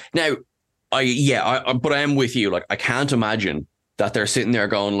main belief. Now, but I am with you. Like, I can't imagine that they're sitting there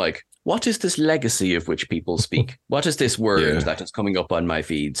going like, what is this legacy of which people speak? What is this word that is coming up on my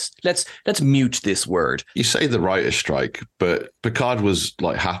feeds? Let's mute this word. You say the writer's strike, but Picard was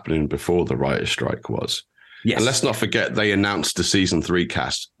like happening before the writer's strike was. Yes. And let's not forget, they announced the season 3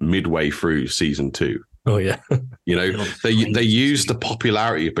 cast midway through season 2. Oh, yeah. You know, they used the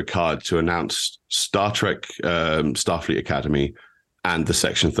popularity of Picard to announce Star Trek, Starfleet Academy, and the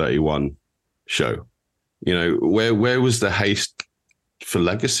Section 31 show. You know, where was the haste for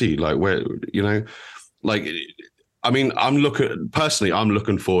Legacy? Like, where, you know, like, I mean, I'm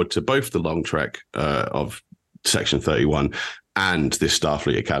looking forward to both the long trek of Section 31 and this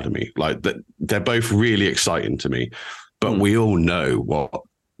Starfleet Academy. Like, they're both really exciting to me, but we all know what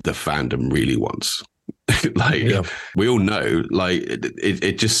the fandom really wants. We all know, like,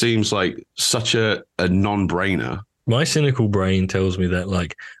 it just seems like such a non-brainer. My cynical brain tells me that,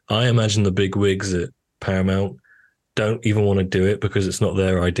 like, I imagine the big wigs at Paramount don't even want to do it because it's not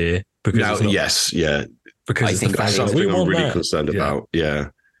their idea. Because because I think that's something I'm really concerned about. Yeah,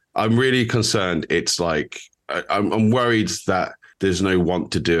 I'm really concerned. It's like I'm worried that there's no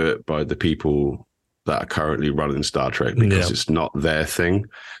want to do it by the people that are currently running Star Trek because it's not their thing.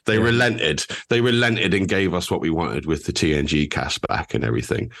 They relented. They relented and gave us what we wanted with the TNG cast back and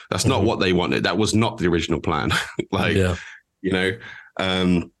everything. That's not what they wanted. That was not the original plan. You know,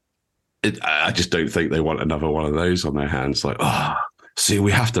 I just don't think they want another one of those on their hands. Like, see,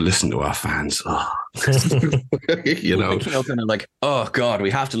 we have to listen to our fans. You know, kind of like, oh God,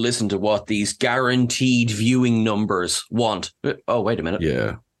 we have to listen to what these guaranteed viewing numbers want. Oh, wait a minute.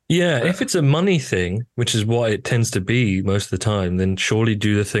 Yeah, if it's a money thing, which is what it tends to be most of the time, then surely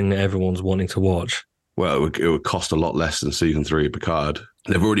do the thing that everyone's wanting to watch. Well, it would cost a lot less than season 3 of Picard.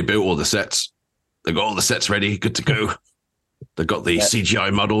 They've already built all the sets. They've got all the sets ready, good to go. They've got the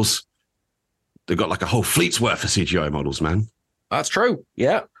CGI models. They've got like a whole fleet's worth of CGI models, man. That's true.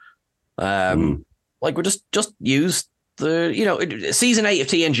 Yeah. Like, we just use the, you know, season 8 of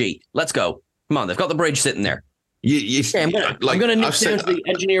TNG. Let's go. Come on, they've got the bridge sitting there. I'm going to nip down to the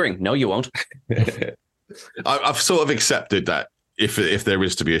engineering. No, you won't. I've sort of accepted that if there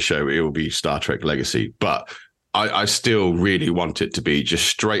is to be a show, it will be Star Trek Legacy. But I still really want it to be just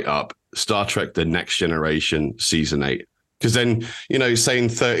straight up Star Trek The Next Generation Season 8. Because then, you know, say in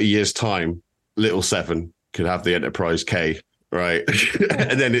 30 years' time, Little Seven could have the Enterprise K, right?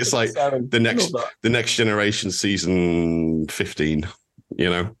 And then it's like the next Generation Season 15, you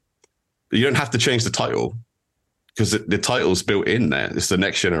know? You don't have to change the title. Because the title's built in there. It's the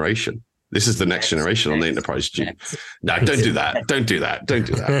Next Generation. This is the Next Generation on the Enterprise G. No, don't do that. Don't do that. Don't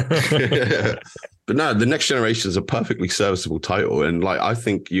do that. But no, the Next Generation is a perfectly serviceable title. And like, I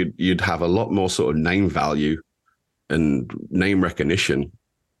think you'd have a lot more sort of name value and name recognition.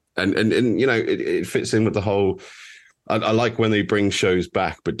 And you know, it fits in with the whole, I like when they bring shows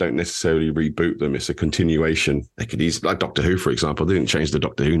back, but don't necessarily reboot them. It's a continuation. They could easily, like Doctor Who, for example, they didn't change the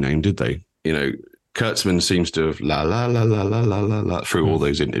Doctor Who name, did they? You know, Kurtzman seems to have la through all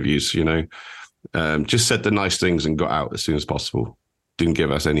those interviews, you know, just said the nice things and got out as soon as possible. Didn't give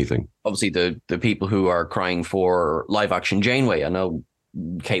us anything. Obviously, the people who are crying for live action Janeway, I know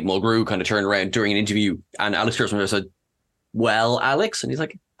Kate Mulgrew kind of turned around during an interview and Alex Kurtzman said, well, Alex, and he's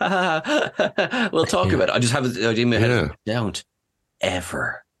like, we'll talk about it. I just have it in my head. Don't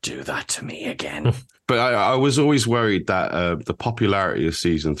ever do that to me again. But I was always worried that the popularity of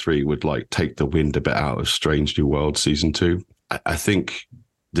season 3 would like take the wind a bit out of Strange New World season 2. I think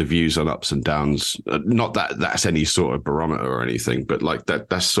the views on ups and downs. Not that that's any sort of barometer or anything, but like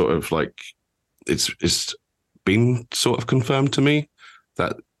that's sort of like it's been sort of confirmed to me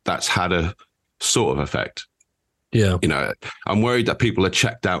that that's had a sort of effect. Yeah. You know, I'm worried that people are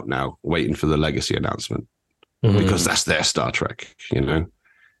checked out now, waiting for the legacy announcement because that's their Star Trek, you know?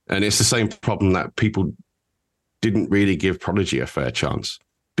 And it's the same problem that people didn't really give Prodigy a fair chance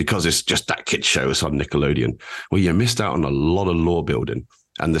because it's just that kid show. It's on Nickelodeon. Well, you missed out on a lot of lore building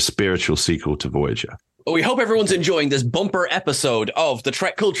and the spiritual sequel to Voyager. Well, we hope everyone's enjoying this bumper episode of the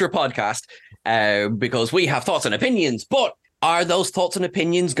TrekCulture podcast because we have thoughts and opinions, but are those thoughts and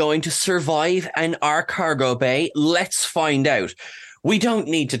opinions going to survive in our cargo bay? Let's find out. We don't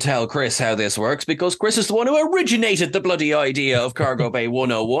need to tell Chris how this works because Chris is the one who originated the bloody idea of Cargo Bay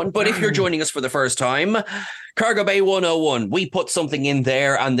 101. But if you're joining us for the first time, Cargo Bay 101, we put something in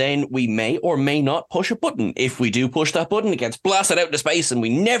there and then we may or may not push a button. If we do push that button, it gets blasted out into space and we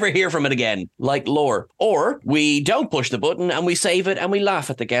never hear from it again, like lore. Or we don't push the button and we save it and we laugh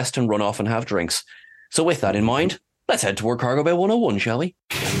at the guest and run off and have drinks. So with that in mind, let's head toward Cargo Bay 101, shall we?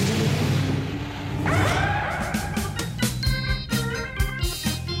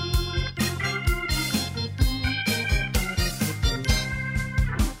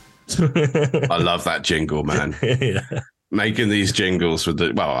 I love that jingle, man. Yeah. Making these jingles for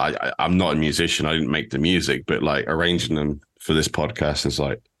I'm not a musician. I didn't make the music, but like arranging them for this podcast is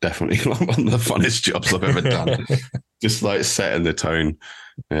like definitely one of the funnest jobs I've ever done. Just like setting the tone.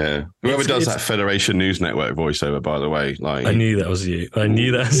 Yeah. Whoever does that Federation News Network voiceover, by the way, like I knew that was you. I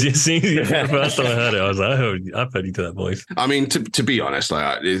knew that was you. The first time I heard it, I was like, oh, I've heard you do that voice. I mean, to be honest,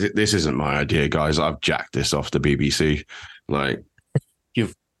 like this isn't my idea, guys. I've jacked this off the BBC. Like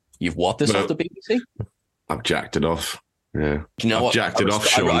You've what this off the BBC? I've jacked it off. Yeah. You know I've jacked it off,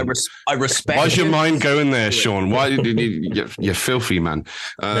 Sean. I respect. Why's your mind going there, Sean? Why did you're filthy, man?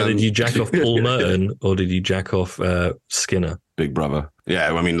 Now, did you jack off Paul Merton or did you jack off Skinner? Big Brother.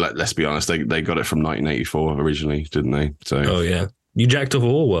 Yeah, I mean, let's be honest. They got it from 1984 originally, didn't they? So. Oh yeah, you jacked off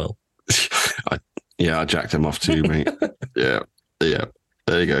Orwell. I jacked him off too, mate. Yeah.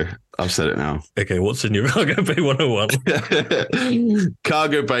 There you go. I've said it now. Okay, what's in your Cargo Bay 101?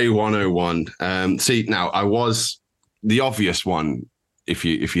 Cargo Bay 101. See, now I was the obvious one. If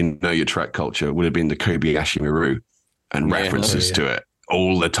you know your Trek culture, would have been the Kobayashi Maru and references to it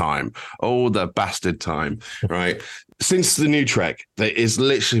all the time, all the bastard time, right? Since the new Trek, there is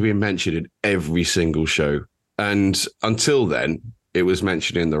literally been mentioned in every single show, and until then, it was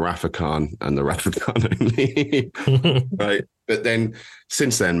mentioned in the Raffican and the Raffican only, right? But then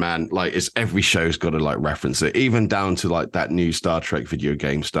since then, man, like it's every show's got to like reference it, even down to like that new Star Trek video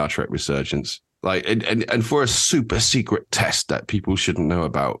game, Star Trek Resurgence. Like, and for a super secret test that people shouldn't know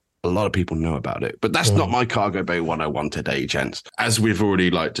about, a lot of people know about it. But that's not my Cargo Bay 101 today, gents. As we've already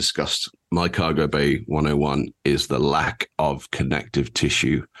like discussed, my Cargo Bay 101 is the lack of connective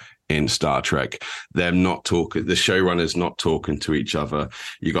tissue in Star Trek. They're not talking, the showrunners not talking to each other.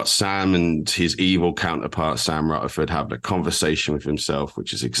 You got Sam and his evil counterpart, Sam Rutherford, having a conversation with himself,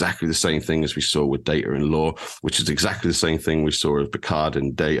 which is exactly the same thing as we saw with Data and Lore, which is exactly the same thing we saw with Picard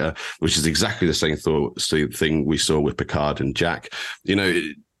and Data, which is exactly the same thing we saw with Picard and Jack. You know,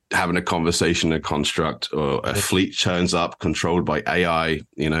 having a conversation, a construct, or a fleet turns up controlled by AI,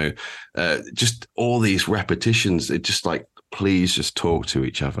 you know, just all these repetitions. It just like, please just talk to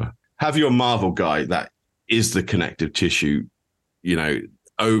each other. Have your Marvel guy that is the connective tissue, you know,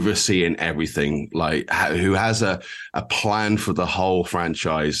 overseeing everything, like who has a plan for the whole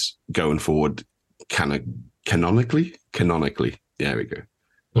franchise going forward, canonically. There we go.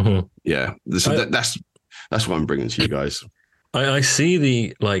 Mm-hmm. Yeah, that's what I'm bringing to you guys. I see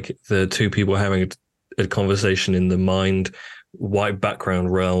the two people having a conversation in the mind white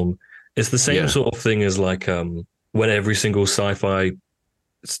background realm. It's the same sort of thing as like when every single sci-fi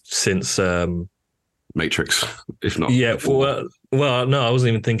since Matrix, if not well, no, I wasn't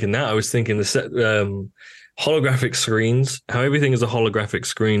even thinking that. I was thinking the holographic screens, how everything is a holographic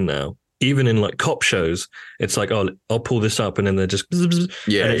screen now. Even in like cop shows, it's like, oh, I'll pull this up, and then they're just Like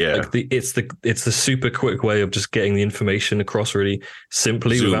it's the super quick way of just getting the information across really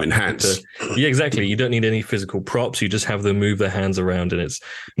simply. Zoom enhance. Yeah, exactly. You don't need any physical props. You just have them move their hands around, and it's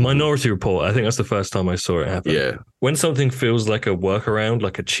Minority Report. I think that's the first time I saw it happen. Yeah, when something feels like a workaround,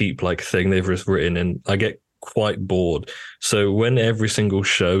 like a cheap like thing they've just written, and I get quite bored. So when every single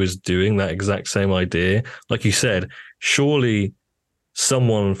show is doing that exact same idea, like you said, surely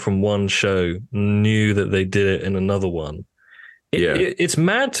someone from one show knew that they did it in another one. It's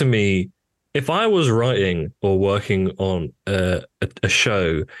mad to me. If I was writing or working on a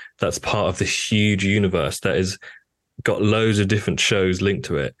show that's part of this huge universe that is got loads of different shows linked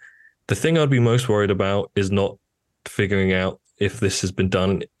to it. The thing I'd be most worried about is not figuring out if this has been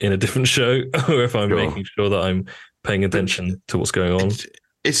done in a different show or if I'm making sure that I'm paying attention to what's going on.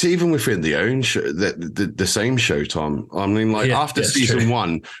 It's even within the own show, the same show, Tom. I mean, like after season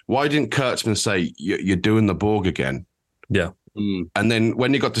 1, why didn't Kurtzman say you're doing the Borg again? Yeah. And then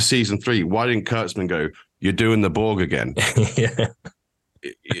when you got to season 3, why didn't Kurtzman go, you're doing the Borg again? Yeah.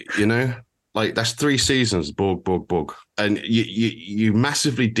 You know, like that's 3 seasons, Borg. And you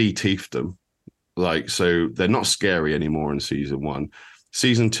massively de-teethed them. Like, so they're not scary anymore in season 1.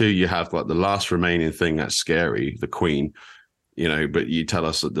 Season 2, you have like the last remaining thing that's scary, the Queen, you know, but you tell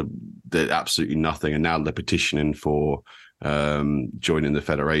us that they're absolutely nothing. And now they're petitioning for joining the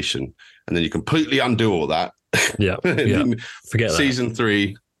Federation. And then you completely undo all that. Yeah. Forget season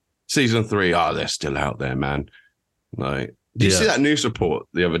that. Season 3, they're still out there, man. Like, do you see that news report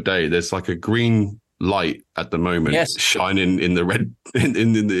the other day? There's like a green light at the moment shining in the red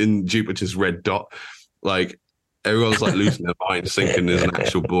in Jupiter's red dot. Like everyone's like losing their minds, thinking there's an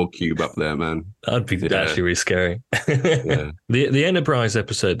actual Borg cube up there, man. That'd be actually really scary. The Enterprise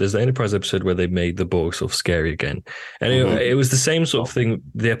episode, there's the Enterprise episode where they made the Borg sort of scary again. And it was the same sort of thing.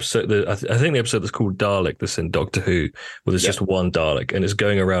 The episode, I think the episode that's called Dalek, that's in Doctor Who, where there's just one Dalek and it's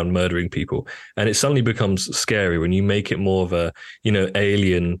going around murdering people. And it suddenly becomes scary when you make it more of a, you know,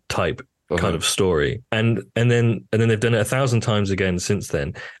 alien type kind of story. And then they've done it 1,000 times again since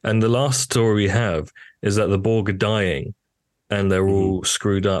then. And the last story we have is that the Borg are dying and they're all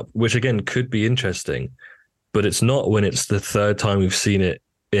screwed up, which again could be interesting, but it's not when it's the 3rd time we've seen it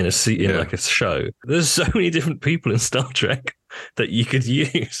in like a show. There's so many different people in Star Trek that you could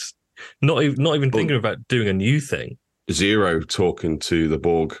use. Not even thinking about doing a new thing. Zero talking to the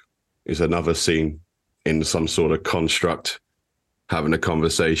Borg is another scene in some sort of construct, having a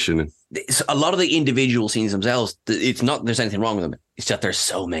conversation. A lot of the individual scenes themselves, it's not there's anything wrong with them. It's that there's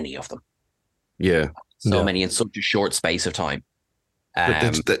so many of them. Yeah. So many in such a short space of time.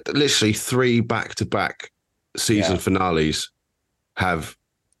 There's literally 3 back-to-back season finales have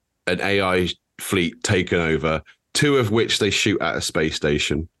an AI fleet taken over, 2 of which they shoot at a space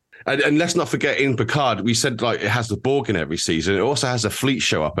station. And let's not forget, in Picard, we said like it has the Borg in every season. It also has a fleet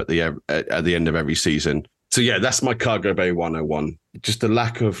show up at the end of every season. So yeah, that's my Cargo Bay 101. Just a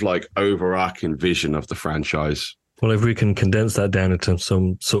lack of like overarching vision of the franchise. Well, if we can condense that down into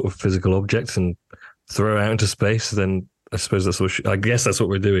some sort of physical object and throw it out into space, then I suppose I guess that's what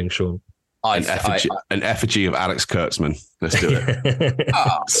we're doing, Sean. An effigy of Alex Kurtzman. Let's do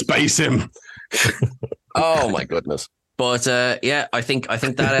it. Space him. Oh my goodness. But I think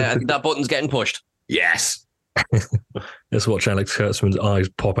that button's getting pushed. Yes. Let's watch Alex Kurtzman's eyes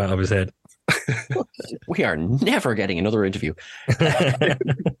pop out of his head. We are never getting another interview.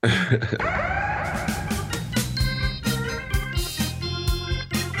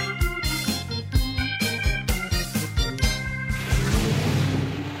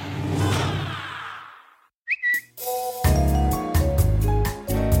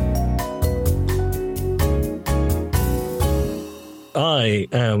 I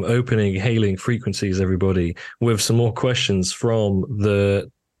am opening hailing frequencies, everybody, with some more questions from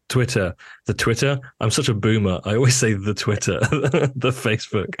the Twitter. The Twitter? I'm such a boomer. I always say the Twitter, the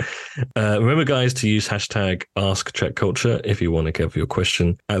Facebook. Remember, guys, to use hashtag AskTrekCulture if you want to give your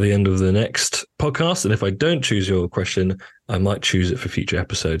question at the end of the next podcast. And if I don't choose your question, I might choose it for future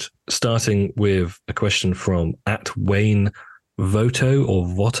episodes. Starting with a question from @Wayne Voto or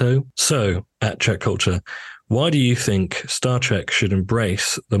Voto. So, at TrekCulture, why do you think Star Trek should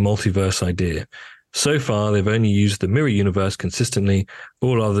embrace the multiverse idea? So far, they've only used the mirror universe consistently.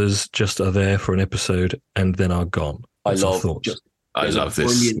 All others just are there for an episode and then are gone. I love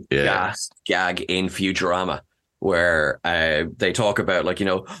this. Gag in Futurama where they talk about like, you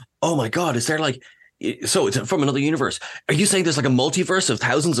know, oh my God, is there like, so it's from another universe. Are you saying there's like a multiverse of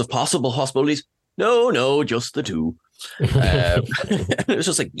thousands of possible possibilities? No, just the 2. It was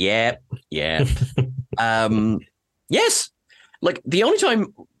just like, yeah. Yes. Like the only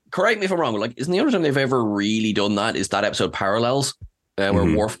time, correct me if I'm wrong, like isn't the only time they've ever really done that is that episode Parallels,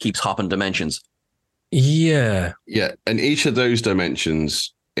 where Worf keeps hopping dimensions. Yeah. And each of those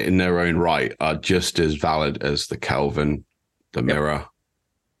dimensions in their own right are just as valid as the Kelvin, the mirror.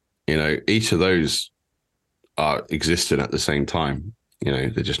 You know, each of those are existing at the same time. You know,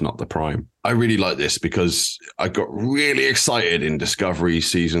 they're just not the prime. I really like this because I got really excited in Discovery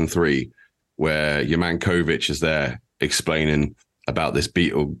Season 3, where Yamankovich is there explaining about this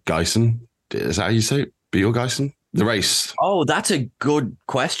Betelgeuse. Is that how you say it? Betelgeuse? The race. Oh, that's a good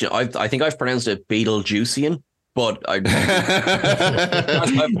question. I think I've pronounced it Betelgeusean. but I've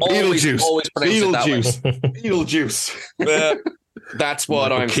always pronounced it that way. Beetlejuice. That's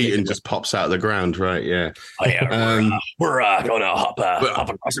what I'm Keaton just pops out of the ground, right? Yeah. We're gonna hop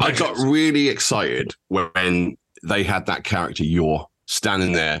across. I got really excited when they had that character Yor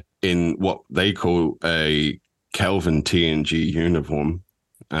standing there in what they call a Kelvin TNG uniform.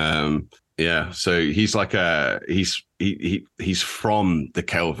 So he's like he's from the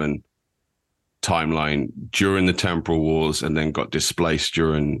Kelvin timeline during the Temporal Wars, and then got displaced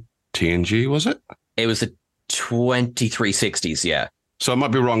during TNG. Was it? It was the 2360s. Yeah. So I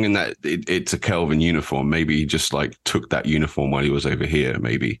might be wrong in that it's a Kelvin uniform. Maybe he just like took that uniform while he was over here.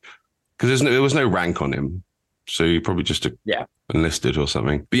 Maybe because there was no rank on him, so he probably just enlisted or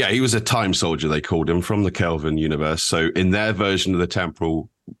something. But yeah, he was a time soldier. They called him from the Kelvin universe. So in their version of the Temporal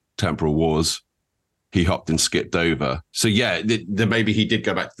Wars, he hopped and skipped over. So yeah, maybe he did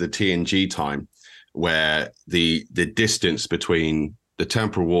go back to the TNG time, where the distance between the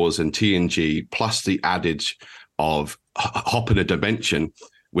Temporal Wars and TNG, plus the adage of hopping a dimension,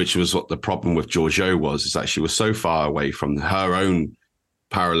 which was what the problem with Georgiou was, is that she was so far away from her own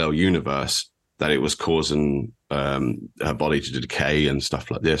parallel universe that it was causing her body to decay and stuff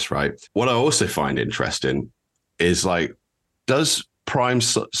like this, right? What I also find interesting is, like, does Prime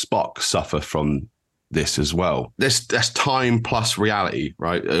Spock suffer from this as well? That's time plus reality,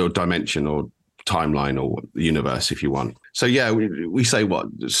 right? Or dimension or timeline or universe, if you want. So yeah, we say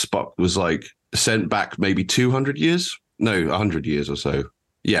what Spock was like sent back maybe 200 years? No, 100 years or so.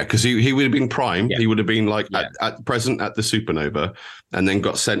 Yeah, because he would have been Prime. Yeah. He would have been like at present at the supernova, and then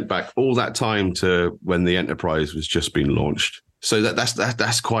got sent back all that time to when the Enterprise was just being launched. So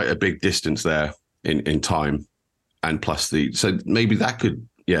that's quite a big distance there in time. And plus so maybe that could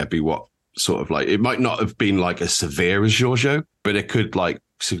be what sort of like, it might not have been like as severe as Georgiou, but it could like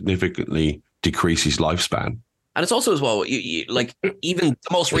significantly decrease his lifespan. And it's also as well, you like even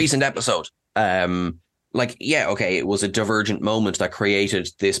the most recent episode, it was a divergent moment that created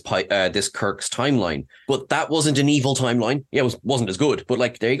this Kirk's timeline, but that wasn't an evil timeline. Yeah, it wasn't as good, but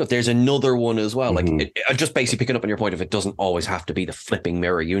like, there you go. There's another one as well. Mm-hmm. Like, just basically picking up on your point of it doesn't always have to be the flipping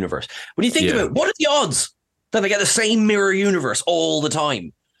mirror universe. When you think about what are the odds that they get the same mirror universe all the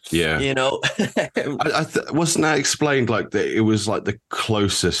time? Yeah, you know, wasn't that explained like that? It was like the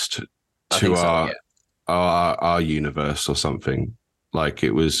closest to our universe or something. Like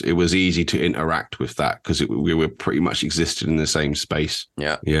it was easy to interact with that because we were pretty much existed in the same space.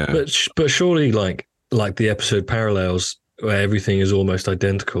 Yeah. But surely like the episode parallels where everything is almost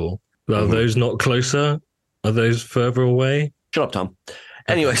identical. Are those not closer? Are those further away? Shut up, Tom.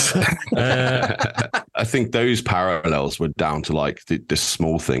 Anyways, I think those parallels were down to like the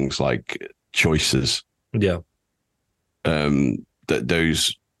small things like choices. Yeah. So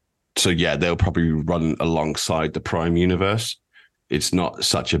yeah, they'll probably run alongside the Prime universe. It's not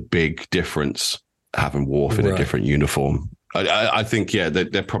such a big difference having Worf in a different uniform. I think,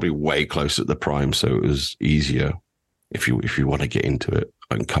 they're probably way closer to the Prime, so it was easier. If you want to get into it,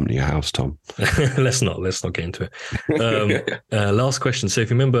 I can come to your house, Tom. let's not get into it. Last question. So if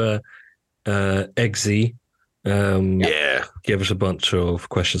you remember, Eggsy, gave us a bunch of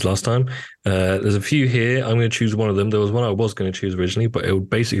questions last time. There's a few here. I'm going to choose one of them. There was one I was going to choose originally, but it would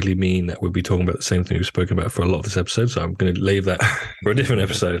basically mean that we'd be talking about the same thing we've spoken about for a lot of this episode. So I'm going to leave that for a different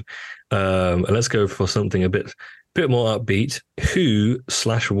episode. And let's go for something a bit more upbeat.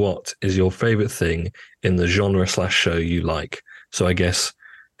 Who/what is your favorite thing in the genre/show you like? So I guess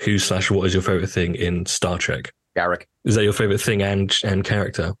who/what is your favorite thing in Star Trek? Garak. Is that your favorite thing and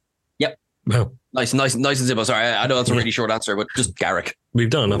character? Yep. Well, nice and simple. Sorry, I know that's a really short answer, but just Garak. We've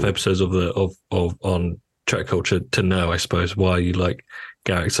done enough episodes of on TrekCulture to know, I suppose, why you like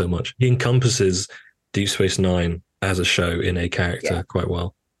Garak so much. He encompasses Deep Space Nine as a show in a character quite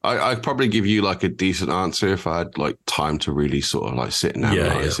well. I'd probably give you like a decent answer if I had like time to really sort of like sit and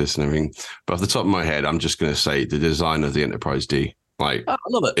analyze this and everything. But off the top of my head, I'm just going to say the design of the Enterprise D. Like, I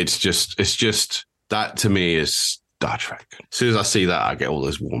love it. It's just that to me is Star Trek. As soon as I see that, I get all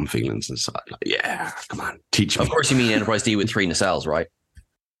those warm feelings inside. Like, yeah, come on, teach me. Of course, you mean Enterprise D with 3 nacelles, right?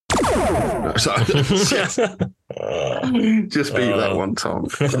 Just beat that one, Tom.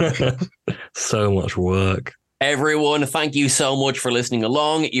 So much work. Everyone, thank you so much for listening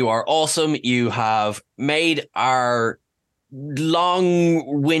along. You are awesome. You have made our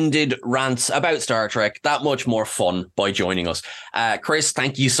long-winded rants about Star Trek that much more fun by joining us. Chris,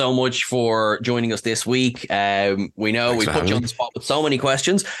 thank you so much for joining us this week. We know we put you on the spot with so many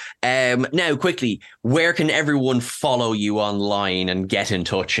questions. Now, quickly, where can everyone follow you online and get in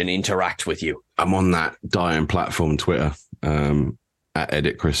touch and interact with you? I'm on that dying platform, Twitter, at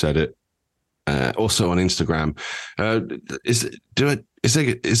 @ChrisEdit. Also on Instagram.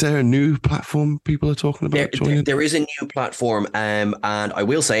 Is there a new platform people are talking about joining? There is a new platform, and I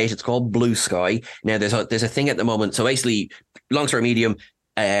will say it's called Blue Sky. Now there's a thing at the moment. So basically, long story medium,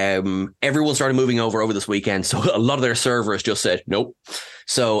 everyone started moving over this weekend. So a lot of their servers just said nope.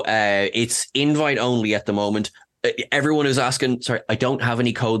 So it's invite only at the moment. Everyone is asking, sorry, I don't have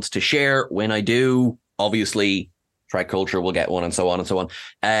any codes to share. When I do, obviously TrekCulture will get one, and so on and so on.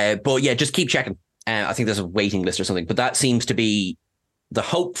 But yeah, just keep checking. I think there's a waiting list or something, but that seems to be the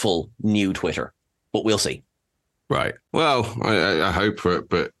hopeful new Twitter, but we'll see. Right. Well, I hope for it,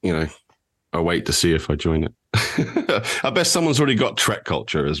 but I'll wait to see if I join it. I bet someone's already got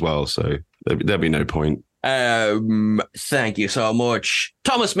TrekCulture as well, so there'll be no point. Thank you so much,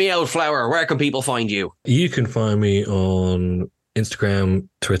 Thomas Meowflower. Where can people find you? You can find me on Instagram,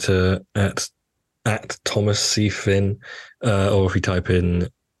 Twitter at Thomas C. Finn, or if you type in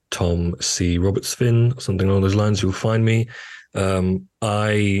Tom C. Roberts Finn, something along those lines, you'll find me.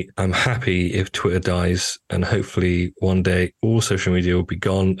 I am happy if Twitter dies, and hopefully one day all social media will be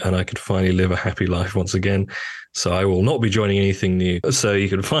gone and I could finally live a happy life once again. So I will not be joining anything new. So you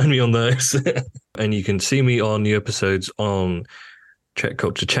can find me on those and you can see me on new episodes on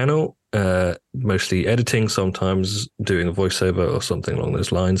TrekCulture channel, mostly editing, sometimes doing a voiceover or something along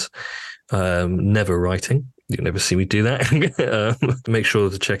those lines. Never writing. You'll never see me do that. Make sure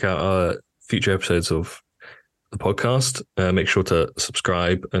to check out our future episodes of the podcast. Make sure to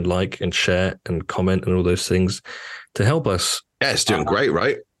subscribe and like and share and comment and all those things to help us. Yeah, it's doing great,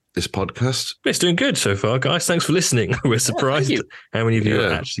 right? This podcast. It's doing good so far, guys. Thanks for listening. We're surprised how many of you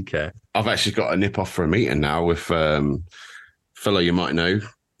actually care. I've actually got a nip off for a meeting now with fellow you might know,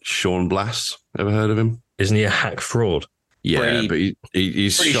 Sean Blass. Ever heard of him? Isn't he a hack fraud? Yeah, but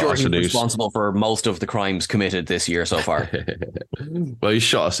he's pretty shot sure us he's a new... responsible for most of the crimes committed this year so far. Well, he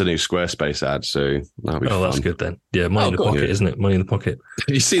shot us a new Squarespace ad, so that'll be fun. That's good then. Yeah, money in the pocket, isn't it? Money in the pocket.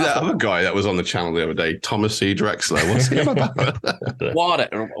 You see that other guy that was on the channel the other day, Thomas C. Drexler? What's he about?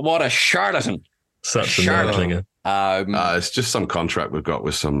 What a charlatan! Such a nerdlinger. It's just some contract we've got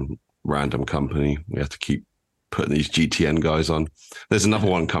with some random company. We have to keep putting these GTN guys on. There's another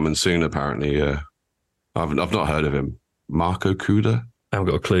one coming soon, apparently. I've not heard of him. Marco Cuda? I haven't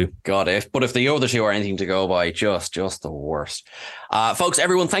got a clue. God, if the other two are anything to go by, just the worst. Folks,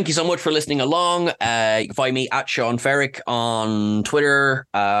 everyone, thank you so much for listening along. You can find me at Sean Ferrick on Twitter.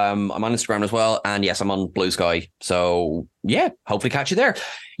 I'm on Instagram as well. And yes, I'm on Blue Sky. So yeah, hopefully catch you there.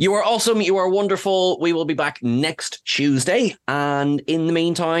 You are awesome. You are wonderful. We will be back next Tuesday. And in the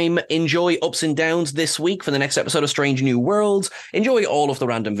meantime, enjoy Ups and Downs this week for the next episode of Strange New Worlds. Enjoy all of the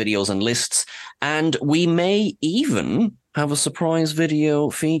random videos and lists. And we may even have a surprise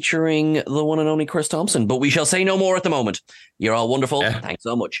video featuring the one and only Chris Thompson, but we shall say no more at the moment. You're all wonderful. Yeah. Thanks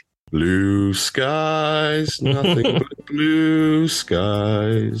so much. Blue skies, nothing but blue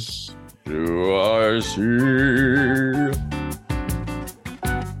skies. Do I see?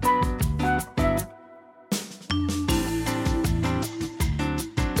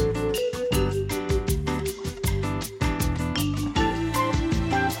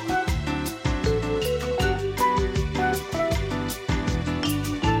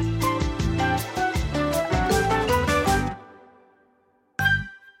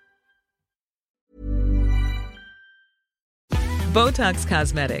 Botox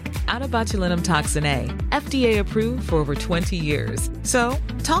Cosmetic, out of botulinum toxin A, FDA approved for over 20 years. So,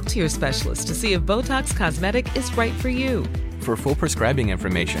 talk to your specialist to see if Botox Cosmetic is right for you. For full prescribing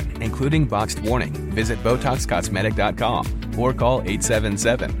information, including boxed warning, visit BotoxCosmetic.com or call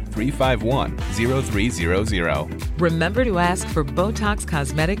 877-351-0300. Remember to ask for Botox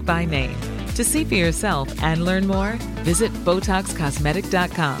Cosmetic by name. To see for yourself and learn more, visit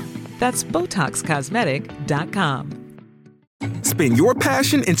BotoxCosmetic.com. That's BotoxCosmetic.com. Spin your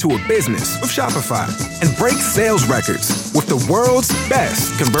passion into a business with Shopify and break sales records with the world's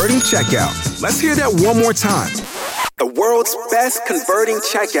best converting checkout. Let's hear that one more time. The world's best converting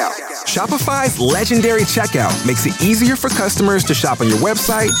checkout. Shopify's legendary checkout makes it easier for customers to shop on your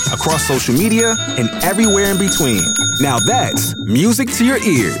website, across social media, and everywhere in between. Now that's music to your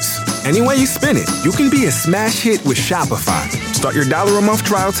ears. Any way you spin it, you can be a smash hit with Shopify. Start your $1 a month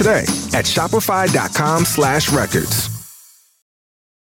trial today at shopify.com/records.